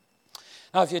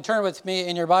Now, if you turn with me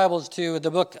in your Bibles to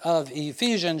the book of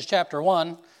Ephesians chapter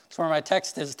 1, that's where my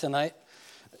text is tonight.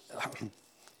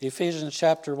 Ephesians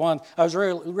chapter 1. I was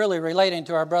really relating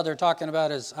to our brother talking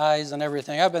about his eyes and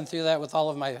everything. I've been through that with all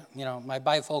of my, my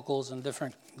bifocals and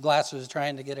different glasses,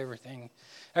 trying to get everything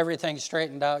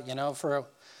straightened out. For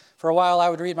a while I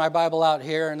would read my Bible out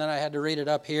here, and then I had to read it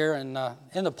up here. And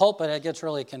in the pulpit, it gets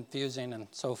really confusing and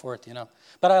so forth.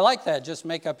 But I like that. Just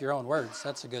make up your own words.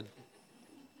 That's a good.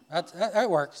 That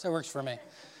works. That works for me,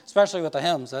 especially with the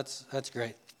hymns. That's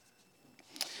great.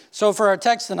 So for our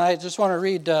text tonight, I just want to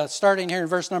read, starting here in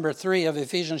verse number 3 of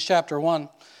Ephesians chapter 1.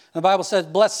 The Bible says,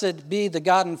 "Blessed be the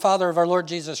God and Father of our Lord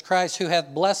Jesus Christ, who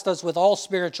hath blessed us with all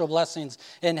spiritual blessings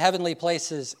in heavenly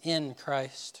places in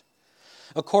Christ,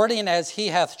 according as he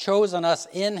hath chosen us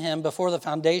in him before the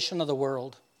foundation of the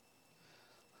world,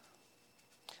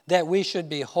 that we should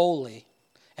be holy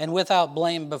and without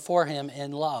blame before him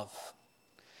in love,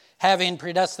 having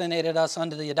predestinated us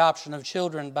unto the adoption of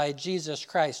children by Jesus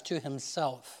Christ to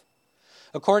himself,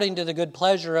 according to the good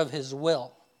pleasure of his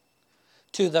will,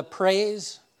 to the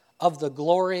praise of the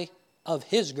glory of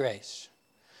his grace,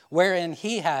 wherein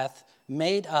he hath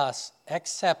made us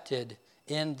accepted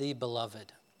in the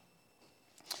beloved."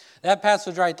 That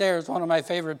passage right there is one of my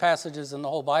favorite passages in the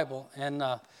whole Bible, and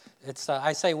it's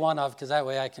I say one of because that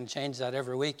way I can change that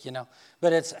every week,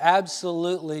 But it's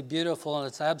absolutely beautiful and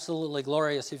it's absolutely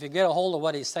glorious if you get a hold of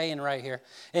what he's saying right here.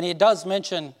 And he does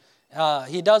mention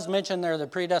there the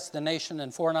predestination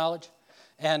and foreknowledge.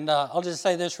 And I'll just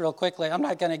say this real quickly. I'm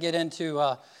not going to get into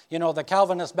the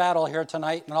Calvinist battle here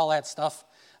tonight and all that stuff.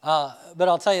 But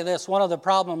I'll tell you this: one of the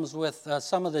problems with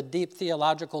some of the deep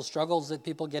theological struggles that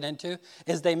people get into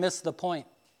is they miss the point.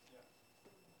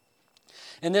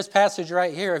 In this passage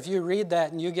right here, if you read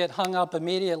that and you get hung up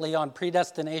immediately on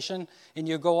predestination and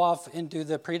you go off into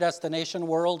the predestination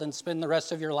world and spend the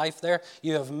rest of your life there,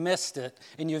 you have missed it.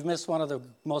 And you've missed one of the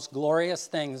most glorious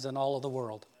things in all of the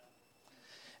world.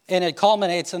 And it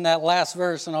culminates in that last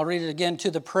verse, and I'll read it again, "To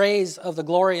the praise of the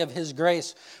glory of his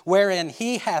grace, wherein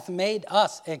he hath made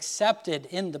us accepted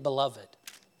in the beloved."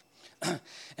 And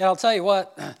I'll tell you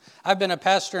what, I've been a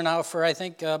pastor now for I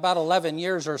think about 11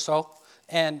 years or so.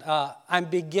 And I'm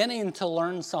beginning to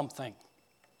learn something.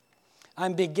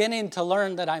 I'm beginning to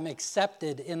learn that I'm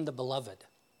accepted in the beloved.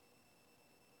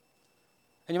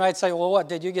 And you might say, well, what,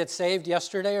 did you get saved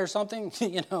yesterday or something?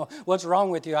 What's wrong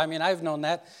with you? I mean, I've known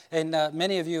that. And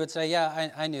many of you would say, yeah,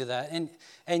 I knew that.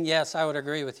 And yes, I would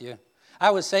agree with you.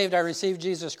 I was saved. I received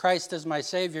Jesus Christ as my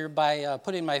Savior by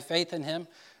putting my faith in him,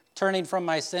 turning from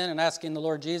my sin and asking the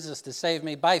Lord Jesus to save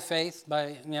me by faith.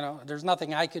 There's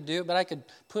nothing I could do, but I could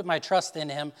put my trust in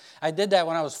him. I did that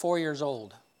when I was 4 years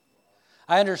old.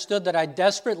 I understood that I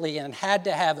desperately and had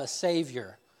to have a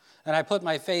Savior, and I put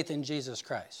my faith in Jesus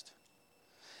Christ.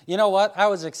 You know what? I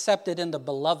was accepted in the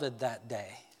beloved that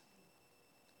day.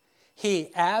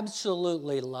 He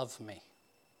absolutely loved me.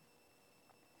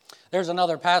 There's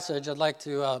another passage I'd like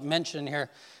to mention here.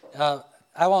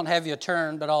 I won't have you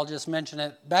turn, but I'll just mention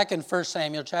it. Back in 1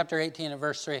 Samuel chapter 18 and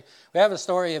verse 3, we have a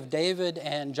story of David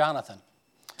and Jonathan.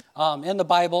 In the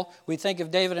Bible, we think of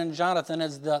David and Jonathan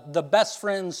as the best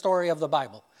friend story of the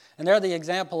Bible. And they're the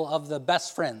example of the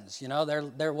best friends.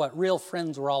 They're what real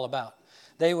friends were all about.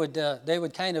 They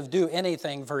would kind of do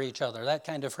anything for each other, that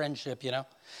kind of friendship, And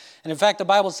in fact, the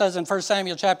Bible says in 1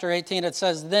 Samuel chapter 18, it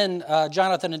says, "Then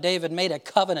Jonathan and David made a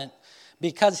covenant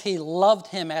because he loved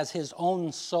him as his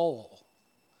own soul."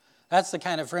 That's the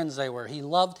kind of friends they were. He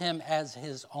loved him as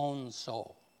his own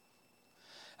soul.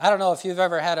 I don't know if you've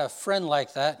ever had a friend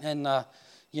like that. And,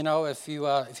 if you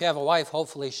have a wife,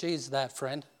 hopefully she's that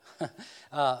friend.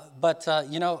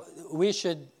 We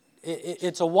should,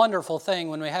 it's a wonderful thing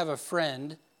when we have a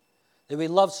friend that we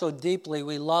love so deeply,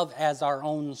 we love as our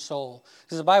own soul.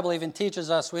 Because the Bible even teaches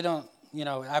us we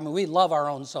love our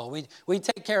own soul. We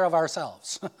take care of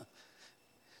ourselves.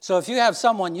 So if you have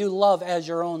someone you love as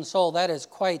your own soul, that is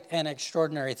quite an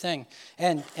extraordinary thing.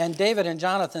 And David and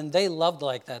Jonathan, they loved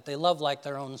like that. They loved like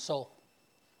their own soul.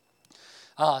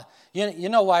 You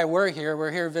know why we're here. We're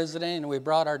here visiting, and we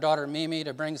brought our daughter Mimi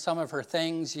to bring some of her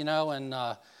things, and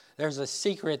there's a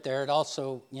secret there. It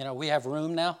also, we have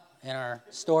room now in our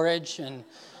storage, and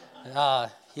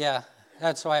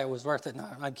that's why it was worth it. No,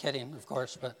 I'm kidding, of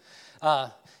course. But,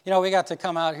 we got to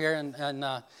come out here,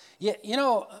 and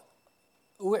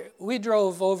we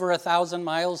drove over 1,000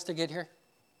 miles to get here,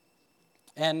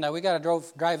 and we got to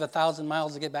drive 1,000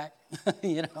 miles to get back,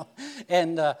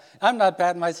 And I'm not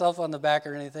patting myself on the back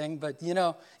or anything, but you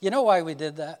know why we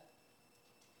did that?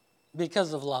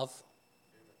 Because of love.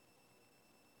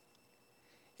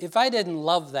 If I didn't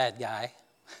love that guy,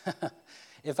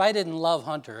 if I didn't love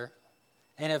Hunter,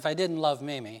 and if I didn't love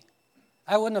Mimi,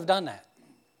 I wouldn't have done that.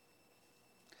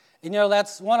 And,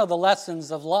 that's one of the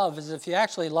lessons of love, is if you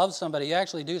actually love somebody, you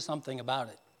actually do something about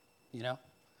it,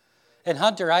 And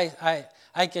Hunter, I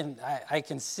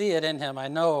can see it in him. I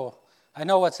know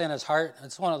what's in his heart.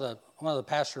 It's one of the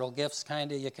pastoral gifts,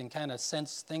 kind of. You can kind of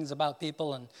sense things about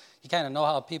people, and you kind of know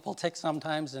how people tick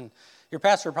sometimes. And your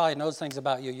pastor probably knows things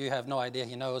about you. You have no idea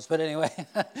he knows. But anyway,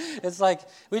 it's like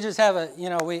we just have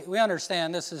we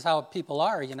understand this is how people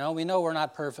are, We know we're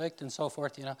not perfect and so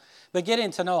forth, But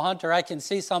getting to know Hunter, I can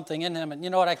see something in him. And you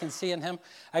know what I can see in him?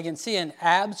 I can see an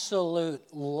absolute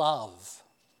love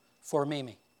for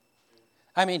Mimi.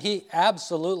 I mean, he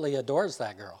absolutely adores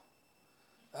that girl.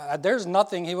 There's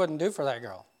nothing he wouldn't do for that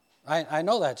girl. I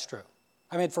know that's true.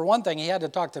 I mean, for one thing, he had to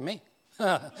talk to me,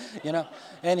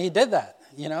 and he did that,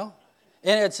 And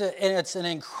it's an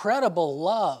incredible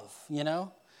love,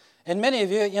 And many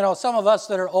of you, some of us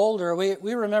that are older,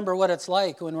 we remember what it's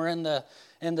like when we're in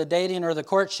the dating or the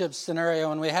courtship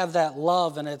scenario, and we have that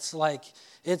love, and it's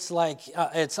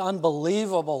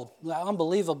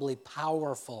unbelievably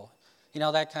powerful.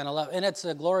 That kind of love. And it's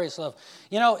a glorious love.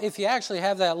 If you actually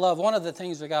have that love, one of the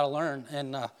things we got to learn,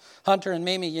 and Hunter and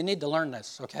Mimi, you need to learn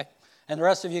this, okay? And the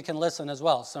rest of you can listen as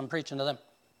well, so I'm preaching to them.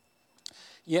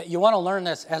 You want to learn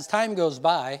this. As time goes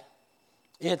by,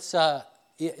 it's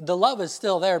the love is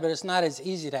still there, but it's not as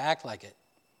easy to act like it,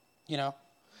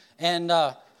 And,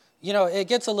 it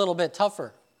gets a little bit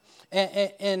tougher.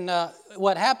 And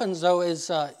what happens, though,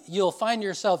 is you'll find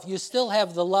yourself, you still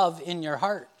have the love in your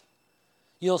heart.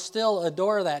 You'll still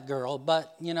adore that girl,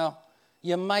 but,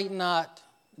 you might not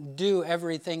do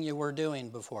everything you were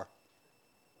doing before.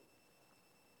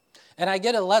 And I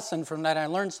get a lesson from that. I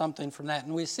learned something from that.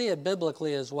 And we see it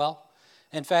biblically as well.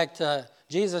 In fact,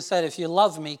 Jesus said, if you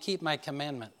love me, keep my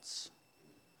commandments.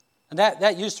 And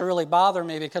that used to really bother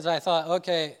me, because I thought,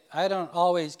 okay, I don't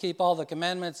always keep all the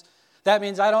commandments. That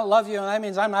means I don't love you, and that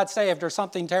means I'm not saved, or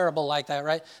something terrible like that,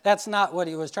 right? That's not what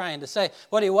he was trying to say.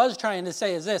 What he was trying to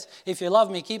say is this: if you love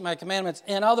me, keep my commandments.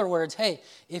 In other words, hey,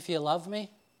 if you love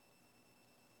me,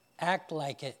 act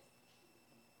like it.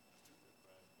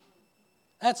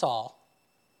 That's all.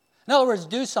 In other words,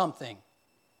 do something.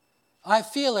 I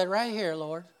feel it right here,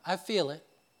 Lord. I feel it.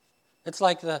 It's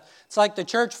like the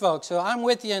church folks. So I'm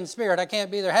with you in spirit. I can't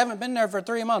be there. I haven't been there for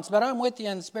 3 months, but I'm with you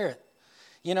in spirit.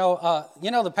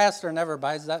 The pastor never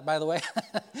buys that, by the way.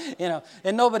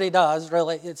 And nobody does,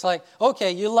 really. It's like,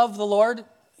 okay, you love the Lord.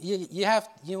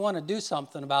 You want to do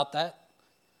something about that.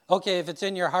 Okay, if it's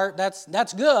in your heart,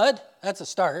 that's good. That's a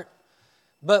start.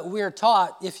 But we're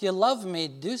taught, if you love me,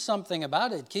 do something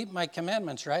about it. Keep my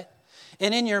commandments, right?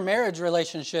 And in your marriage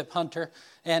relationship, Hunter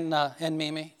and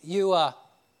Mimi,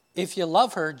 if you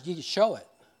love her, you show it.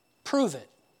 Prove it.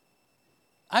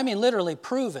 I mean, literally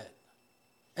prove it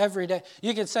every day.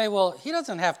 You could say, well, he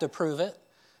doesn't have to prove it.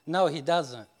 No, he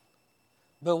doesn't.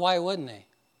 But why wouldn't he?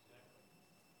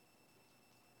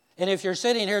 And if you're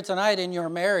sitting here tonight and you're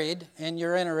married and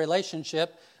you're in a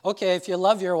relationship, okay, if you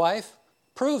love your wife,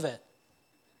 prove it.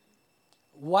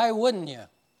 Why wouldn't you?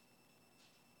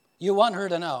 You want her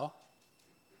to know.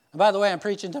 And by the way, I'm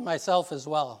preaching to myself as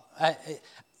well.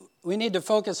 We need to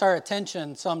focus our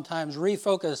attention sometimes,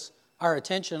 refocus our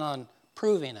attention on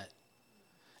proving it.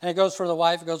 And it goes for the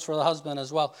wife, it goes for the husband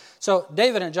as well. So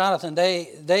David and Jonathan,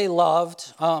 they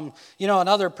loved.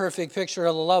 Another perfect picture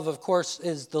of the love, of course,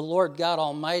 is the Lord God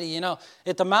Almighty.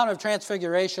 At the Mount of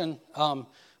Transfiguration,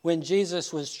 when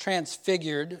Jesus was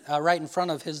transfigured right in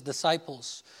front of his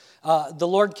disciples, the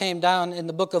Lord came down in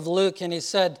the book of Luke, and he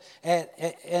said,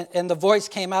 and the voice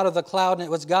came out of the cloud, and it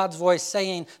was God's voice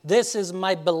saying, "This is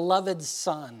my beloved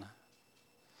Son."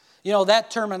 That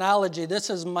terminology,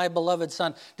 "this is my beloved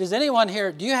Son." Does anyone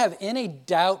here, do you have any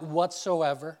doubt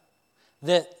whatsoever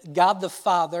that God the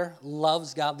Father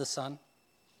loves God the Son?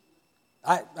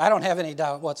 I don't have any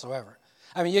doubt whatsoever.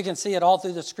 I mean, you can see it all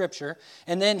through the Scripture.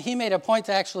 And then he made a point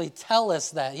to actually tell us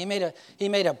that. He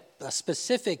made a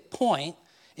specific point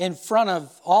in front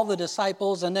of all the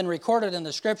disciples and then recorded in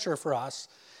the Scripture for us.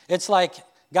 It's like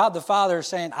God the Father is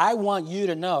saying, I want you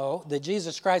to know that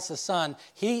Jesus Christ the Son,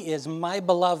 he is my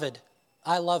beloved.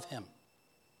 I love him.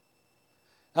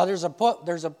 Now there's a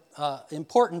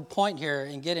important point here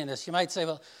in getting this. You might say,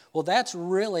 well, that's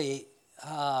really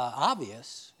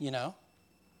obvious,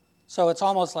 So it's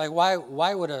almost like,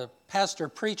 why would a pastor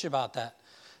preach about that?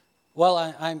 Well,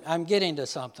 I'm getting to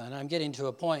something. I'm getting to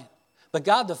a point. But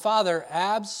God the Father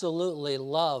absolutely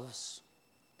loves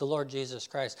the Lord Jesus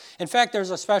Christ. In fact, there's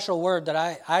a special word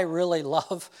that I really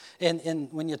love in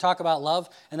when you talk about love,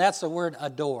 and that's the word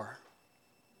adore.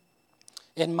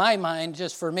 In my mind,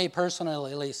 just for me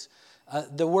personally at least,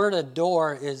 The word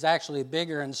adore is actually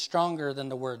bigger and stronger than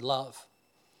the word love.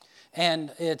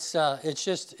 And it's a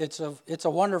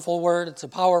wonderful word. It's a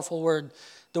powerful word.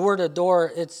 The word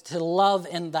adore, it's to love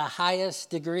in the highest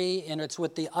degree, and it's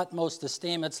with the utmost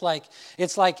esteem. It's like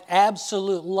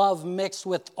absolute love mixed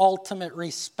with ultimate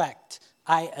respect.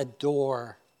 I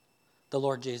adore the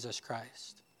Lord Jesus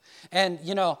Christ. And,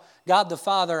 God the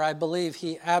Father, I believe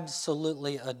he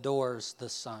absolutely adores the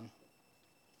Son.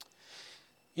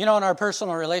 In our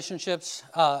personal relationships,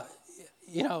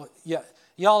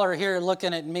 y'all are here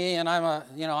looking at me, and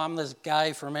I'm this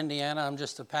guy from Indiana. I'm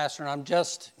just a pastor, and I'm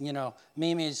just,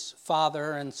 Mimi's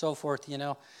father and so forth,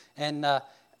 And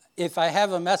if I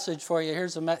have a message for you,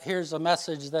 here's a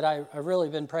message that I've really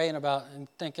been praying about and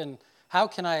thinking, how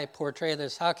can I portray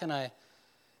this?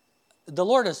 The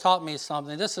Lord has taught me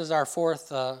something. This is our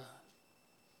fourth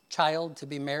child to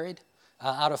be married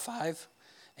out of 5.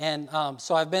 And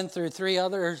so I've been through 3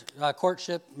 other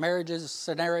courtship, marriages,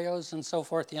 scenarios, and so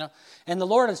forth, And the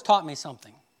Lord has taught me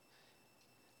something.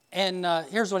 And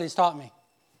here's what he's taught me.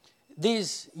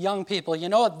 These young people, you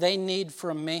know what they need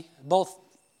from me?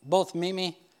 Both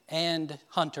Mimi and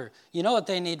Hunter. You know what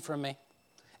they need from me?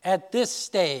 At this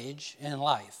stage in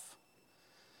life,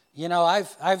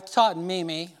 I've taught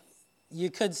Mimi, you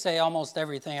could say almost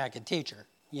everything I could teach her,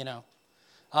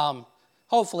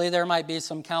 Hopefully there might be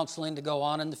some counseling to go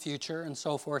on in the future and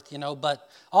so forth, but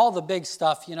all the big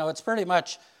stuff, it's pretty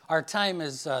much our time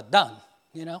is done,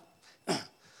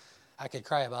 I could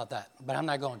cry about that, but I'm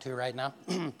not going to right now.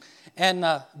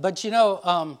 But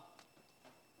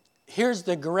here's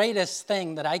the greatest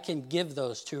thing that I can give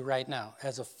those two right now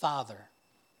as a father.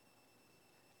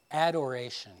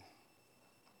 Adoration.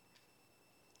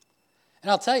 And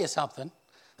I'll tell you something,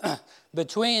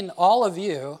 between all of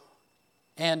you,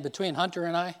 and between Hunter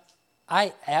and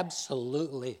I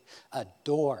absolutely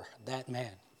adore that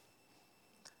man.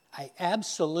 I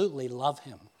absolutely love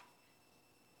him.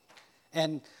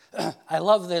 And I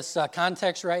love this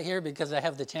context right here because I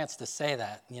have the chance to say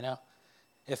that,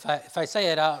 If I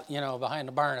say it out, behind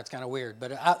the barn, it's kind of weird.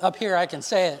 But up here, I can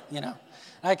say it,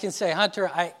 I can say, Hunter,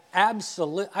 I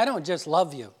don't just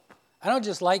love you. I don't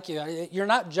just like you. You're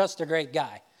not just a great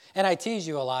guy. And I tease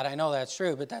you a lot. I know that's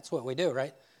true, but that's what we do,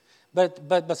 right?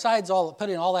 But besides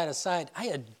putting all that aside, I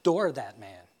adore that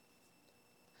man.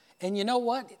 And you know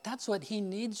what? That's what he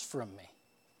needs from me.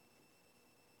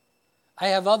 I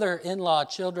have other in-law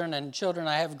children and children.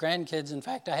 I have grandkids. In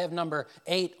fact, I have number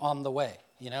 8 on the way,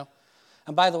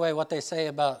 And by the way, what they say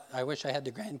about, I wish I had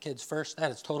the grandkids first,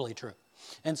 that is totally true.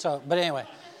 And so, but anyway,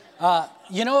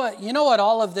 you know what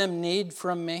all of them need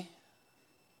from me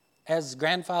as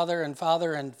grandfather and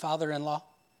father and father-in-law?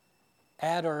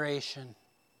 Adoration.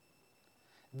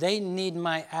 They need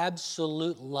my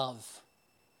absolute love.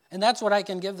 And that's what I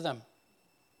can give them.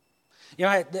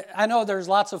 I know there's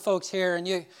lots of folks here, and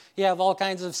you have all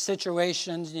kinds of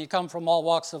situations, and you come from all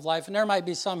walks of life, and there might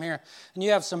be some here, and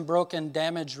you have some broken,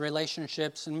 damaged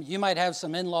relationships, and you might have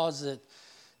some in-laws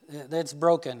that's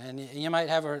broken, and you might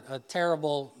have a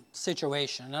terrible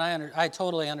situation, and I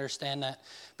totally understand that.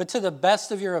 But to the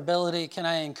best of your ability, can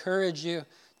I encourage you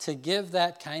to give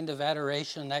that kind of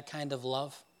adoration, that kind of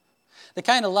love? The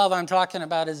kind of love I'm talking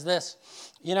about is this.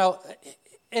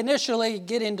 Initially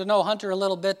getting to know Hunter a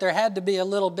little bit, there had to be a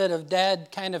little bit of dad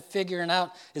kind of figuring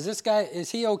out, is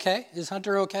he okay? Is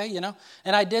Hunter okay?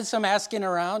 And I did some asking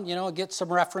around, get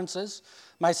some references.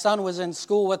 My son was in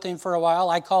school with him for a while.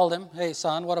 I called him, hey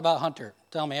son, what about Hunter?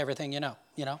 Tell me everything you know.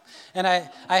 And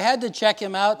I had to check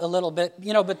him out a little bit,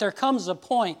 but there comes a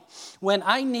point when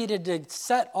I needed to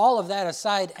set all of that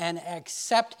aside and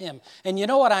accept him. And you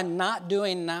know what I'm not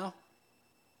doing now?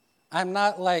 I'm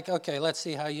not like, okay, let's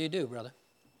see how you do, brother.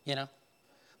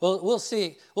 We'll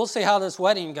see how this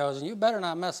wedding goes, and you better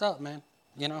not mess up, man.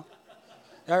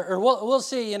 Or we'll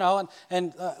see,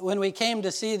 and when we came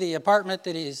to see the apartment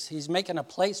that he's making a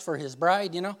place for his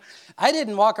bride, I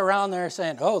didn't walk around there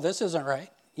saying, oh, this isn't right,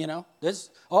 and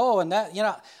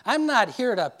that, I'm not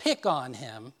here to pick on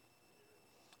him.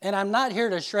 And I'm not here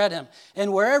to shred him.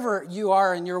 And wherever you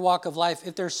are in your walk of life,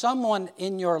 if there's someone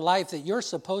in your life that you're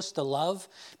supposed to love,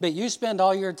 but you spend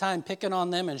all your time picking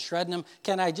on them and shredding them,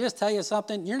 can I just tell you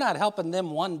something? You're not helping them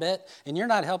one bit, and you're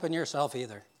not helping yourself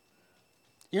either.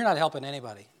 You're not helping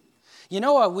anybody. You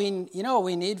know what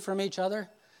we need from each other?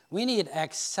 We need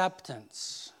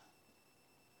acceptance.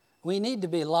 We need to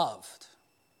be loved.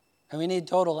 And we need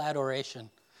total adoration.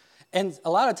 And a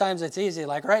lot of times it's easy.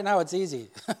 Like right now it's easy.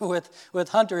 with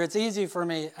Hunter, it's easy for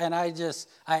me. And I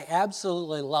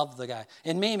absolutely love the guy.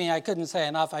 And Mimi, I couldn't say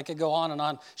enough. I could go on and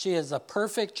on. She is a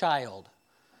perfect child.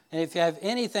 And if you have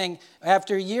anything,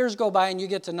 after years go by and you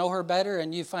get to know her better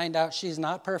and you find out she's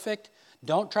not perfect,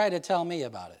 don't try to tell me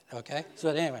about it, okay? So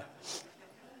anyway.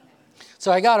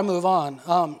 So I got to move on.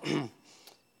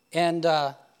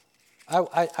 I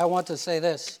want to say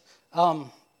this.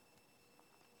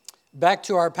 Back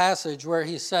to our passage where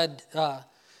he said,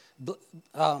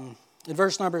 in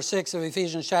verse number 6 of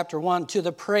Ephesians chapter 1, to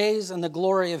the praise and the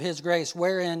glory of his grace,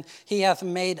 wherein he hath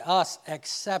made us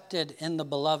accepted in the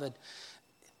beloved.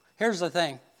 Here's the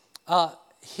thing.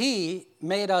 He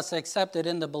made us accepted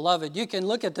in the beloved. You can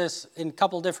look at this in a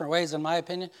couple different ways, in my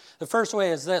opinion. The first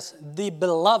way is this. The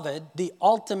beloved, the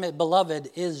ultimate beloved,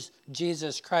 is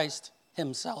Jesus Christ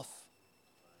himself.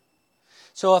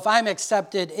 So if I'm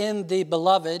accepted in the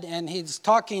beloved, and he's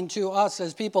talking to us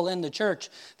as people in the church,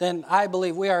 then I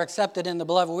believe we are accepted in the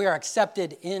beloved. We are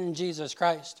accepted in Jesus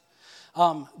Christ.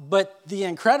 But the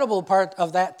incredible part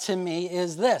of that to me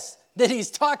is this, that he's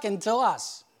talking to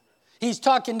us. He's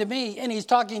talking to me, and he's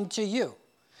talking to you.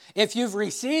 If you've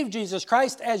received Jesus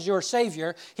Christ as your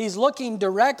Savior, he's looking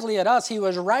directly at us. He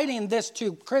was writing this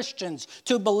to Christians,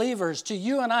 to believers, to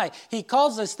you and I. He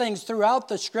calls us things throughout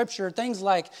the Scripture, things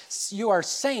like you are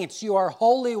saints, you are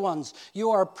holy ones,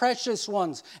 you are precious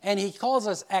ones. And he calls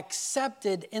us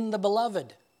accepted in the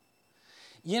beloved.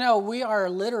 You know, we are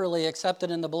literally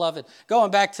accepted in the beloved. Going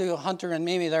back to Hunter and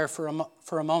Mimi there for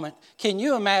a moment, can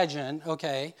you imagine,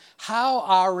 okay, how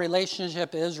our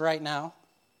relationship is right now?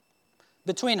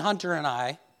 Between Hunter and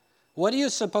I, what do you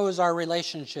suppose our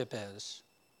relationship is?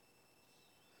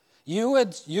 You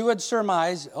would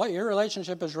surmise, oh, your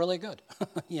relationship is really good,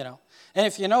 you know. And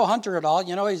if you know Hunter at all,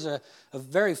 you know he's a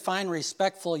very fine,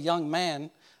 respectful young man.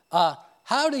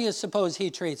 How do you suppose he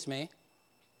treats me?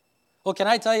 Well, can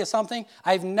I tell you something?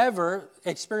 I've never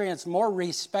experienced more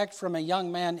respect from a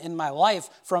young man in my life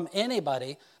from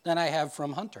anybody than I have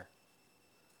from Hunter.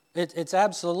 It's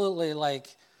absolutely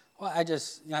like, well,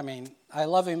 I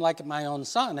love him like my own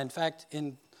son. In fact,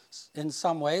 in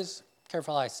some ways,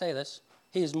 careful I say this,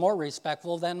 he's more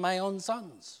respectful than my own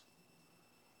sons.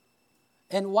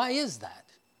 And why is that?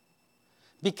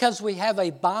 Because we have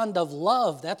a bond of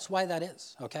love. That's why that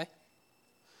is, okay?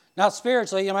 Now,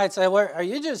 spiritually, you might say, well, are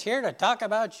you just here to talk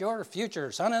about your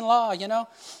future son-in-law, you know?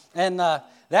 And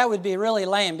that would be really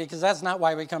lame because that's not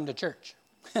why we come to church,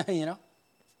 you know?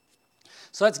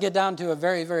 So let's get down to a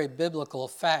very, very biblical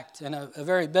fact and a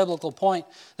very biblical point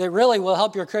that really will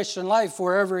help your Christian life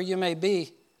wherever you may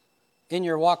be in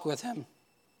your walk with him.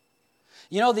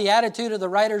 You know, the attitude of the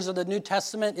writers of the New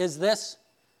Testament is this: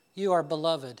 you are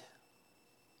beloved.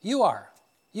 You are.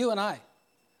 You and I.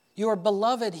 You are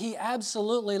beloved. He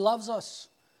absolutely loves us.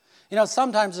 You know,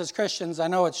 sometimes as Christians, I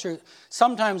know it's true,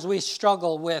 sometimes we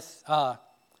struggle with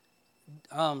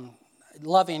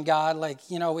loving God.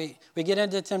 Like, you know, we get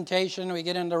into temptation, we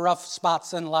get into rough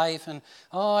spots in life, and,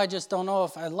 oh, I just don't know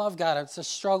if I love God. It's a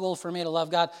struggle for me to love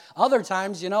God. Other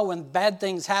times, you know, when bad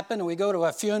things happen, and we go to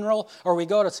a funeral or we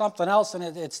go to something else, and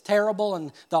it's terrible,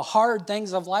 and the hard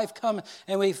things of life come,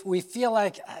 and we feel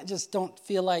like, I just don't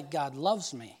feel like God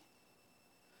loves me.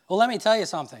 Well, let me tell you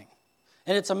something.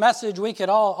 And it's a message we could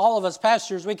all of us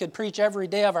pastors, we could preach every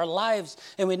day of our lives,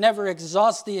 and we'd never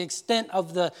exhaust the extent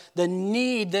of the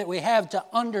need that we have to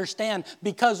understand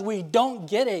because we don't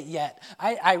get it yet.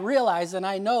 I realize and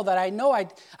I know that I know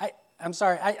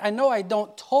I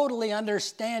don't totally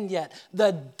understand yet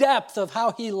the depth of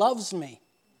how he loves me.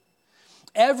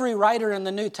 Every writer in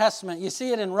the New Testament, you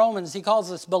see it in Romans, he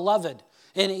calls us beloved.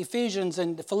 In Ephesians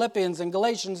and Philippians and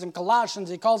Galatians and Colossians,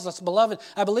 he calls us beloved.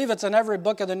 I believe it's in every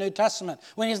book of the New Testament.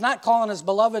 When he's not calling us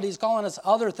beloved, he's calling us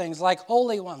other things like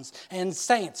holy ones and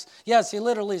saints. Yes, he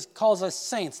literally calls us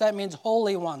saints. That means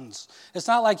holy ones. It's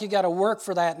not like you got to work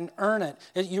for that and earn it.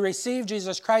 You receive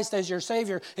Jesus Christ as your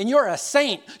Savior, and you're a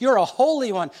saint. You're a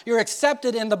holy one. You're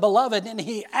accepted in the beloved, and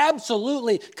he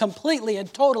absolutely, completely,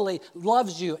 and totally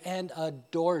loves you and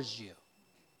adores you.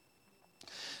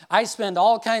 I spend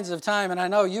all kinds of time, and I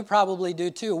know you probably do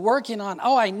too, working on,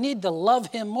 I need to love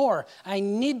him more. I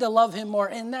need to love him more.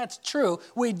 And that's true.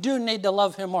 We do need to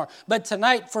love him more. But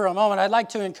tonight, for a moment, I'd like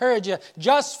to encourage you,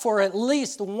 just for at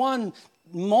least one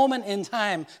moment in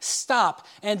time, stop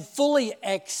and fully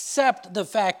accept the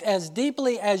fact as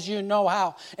deeply as you know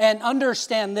how. And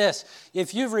understand this: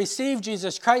 if you've received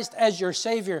Jesus Christ as your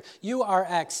Savior, you are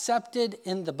accepted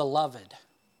in the beloved.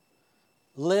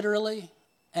 Literally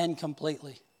and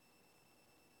completely.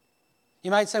 You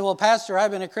might say, well, Pastor,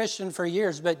 I've been a Christian for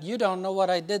years, but you don't know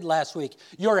what I did last week.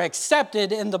 You're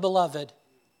accepted in the beloved.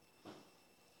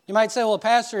 You might say, well,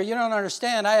 Pastor, you don't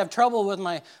understand. I have trouble with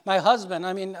my husband.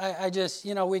 I mean, I just,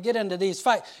 we get into these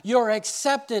fights. You're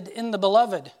accepted in the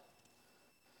beloved.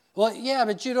 Well, yeah,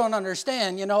 but you don't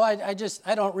understand.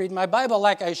 I don't read my Bible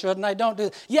like I should, and I don't do.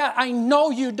 Yeah, I know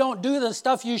you don't do the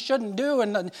stuff you shouldn't do,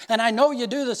 and I know you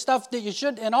do the stuff that you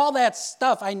should, and all that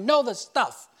stuff. I know the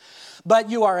stuff. But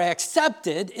you are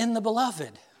accepted in the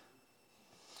beloved.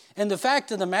 And the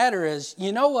fact of the matter is,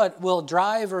 you know what will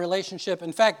drive a relationship?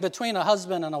 In fact, between a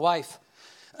husband and a wife,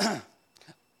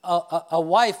 a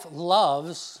wife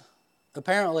loves,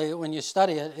 apparently when you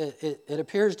study it, it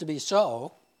appears to be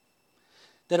so,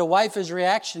 that a wife is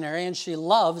reactionary and she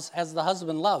loves as the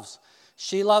husband loves.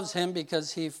 She loves him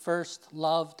because he first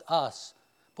loved us.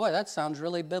 Boy, that sounds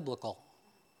really biblical.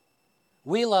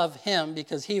 We love him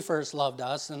because he first loved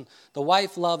us, and the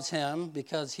wife loves him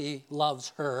because he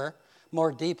loves her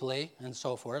more deeply, and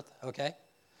so forth, okay?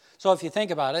 So if you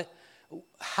think about it,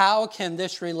 how can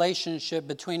this relationship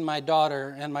between my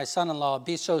daughter and my son-in-law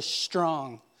be so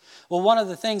strong? Well, one of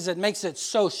the things that makes it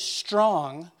so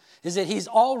strong is that he's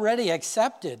already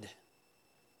accepted.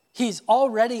 He's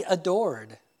already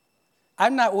adored.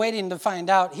 I'm not waiting to find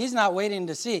out. He's not waiting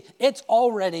to see. It's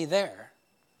already there.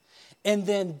 And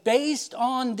then based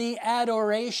on the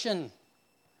adoration,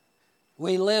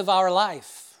 we live our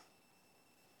life.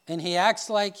 And he acts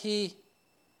like he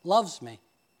loves me.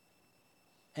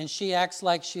 And she acts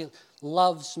like she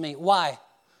loves me. Why?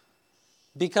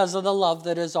 Because of the love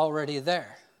that is already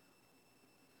there.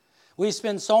 We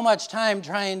spend so much time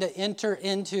trying to enter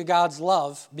into God's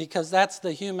love because that's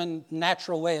the human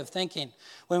natural way of thinking.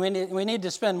 When we need to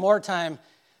spend more time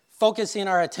focusing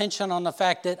our attention on the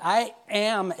fact that I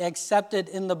am accepted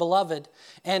in the beloved.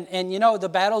 And you know the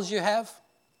battles you have,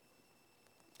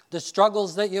 the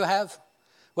struggles that you have,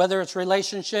 whether it's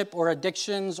relationship or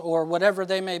addictions or whatever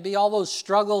they may be, all those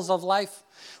struggles of life,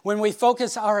 when we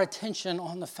focus our attention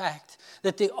on the fact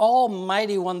that the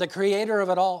Almighty One, the Creator of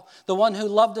it all, the one who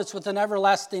loved us with an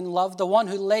everlasting love, the one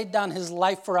who laid down his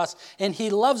life for us, and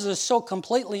he loves us so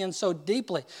completely and so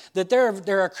deeply that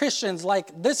there are Christians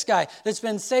like this guy that's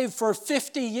been saved for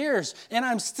 50 years, and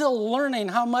I'm still learning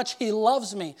how much he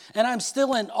loves me, and I'm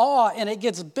still in awe, and it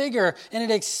gets bigger, and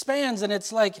it expands, and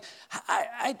it's like,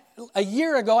 a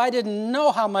year ago, I didn't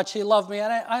know how much he loved me,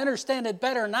 and I understand it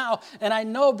better now, and I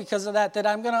know because of that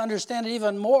I'm going to understand it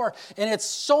even more, and it's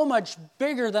so much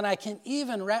bigger than I can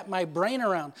even wrap my brain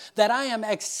around, that I am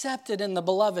accepted in the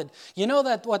beloved. You know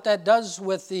that what that does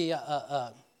with the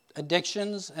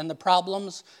addictions and the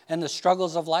problems and the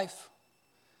struggles of life?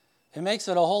 It makes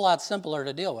it a whole lot simpler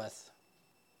to deal with.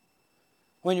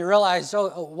 When you realize,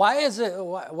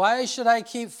 why should I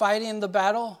keep fighting the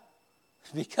battle?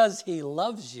 Because he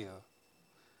loves you.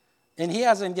 And he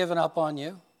hasn't given up on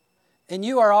you. And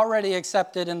you are already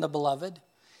accepted in the beloved.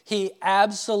 He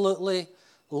absolutely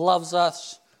loves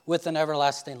us with an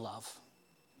everlasting love.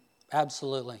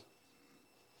 Absolutely.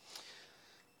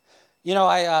 You know,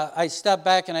 I step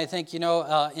back and I think,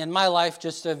 in my life,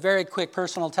 just a very quick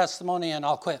personal testimony and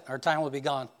I'll quit. Our time will be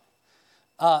gone.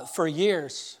 For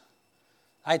years,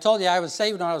 I told you I was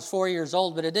saved when I was 4 years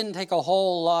old, but it didn't take a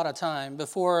whole lot of time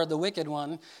before the wicked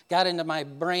one got into my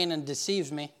brain and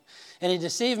deceived me. And he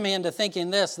deceived me into thinking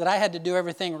this, that I had to do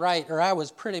everything right or I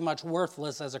was pretty much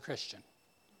worthless as a Christian.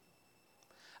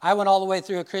 I went all the way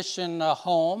through a Christian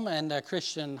home and a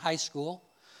Christian high school.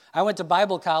 I went to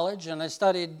Bible college and I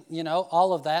studied,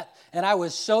 all of that. And I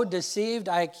was so deceived,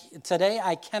 today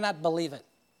I cannot believe it.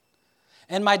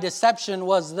 And my deception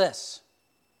was this: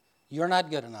 you're not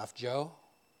good enough, Joe.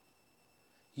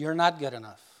 You're not good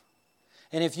enough.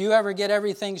 And if you ever get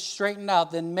everything straightened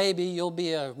out, then maybe you'll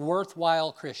be a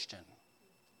worthwhile Christian.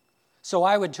 So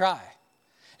I would try.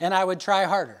 And I would try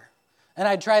harder. And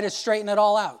I'd try to straighten it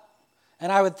all out.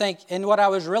 And I would think, and what I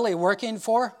was really working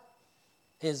for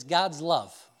is God's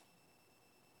love.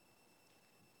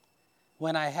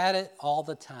 When I had it all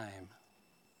the time.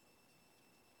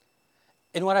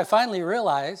 And when I finally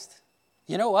realized,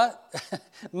 you know what?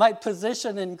 My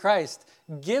position in Christ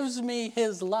gives me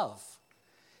his love.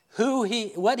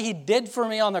 What he did for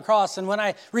me on the cross. And when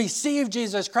I received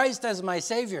Jesus Christ as my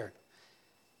Savior,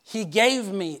 he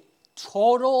gave me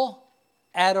total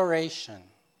adoration,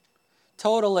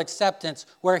 total acceptance,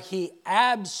 where he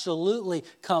absolutely,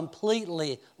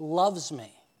 completely loves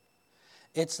me.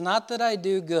 It's not that I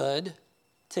do good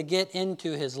to get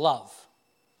into his love.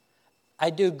 I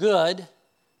do good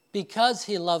because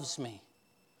he loves me.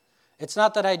 It's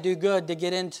not that I do good to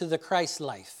get into the Christ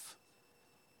life.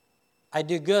 I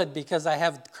do good because I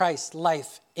have Christ's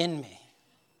life in me.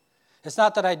 It's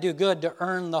not that I do good to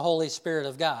earn the Holy Spirit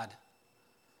of God,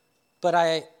 but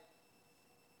I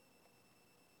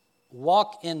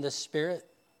walk in the Spirit,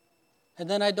 and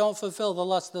then I don't fulfill the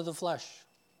lust of the flesh.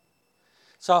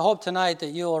 So I hope tonight that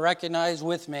you will recognize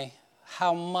with me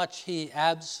how much he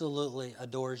absolutely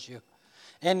adores you.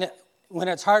 And when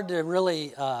it's hard to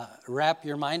really wrap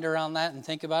your mind around that and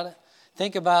think about it,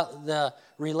 think about the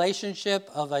relationship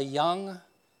of a young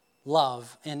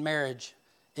love in marriage.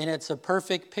 And it's a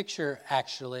perfect picture,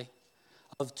 actually,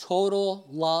 of total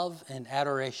love and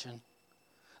adoration.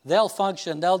 They'll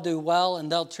function, they'll do well,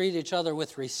 and they'll treat each other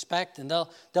with respect, and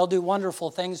they'll do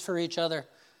wonderful things for each other.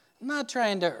 Not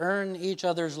trying to earn each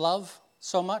other's love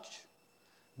so much,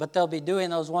 but they'll be doing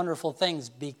those wonderful things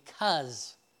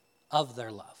because of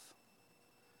their love.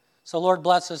 So Lord,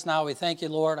 bless us now. We thank you,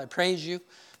 Lord. I praise you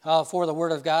for the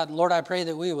word of God. And Lord, I pray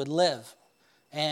that we would live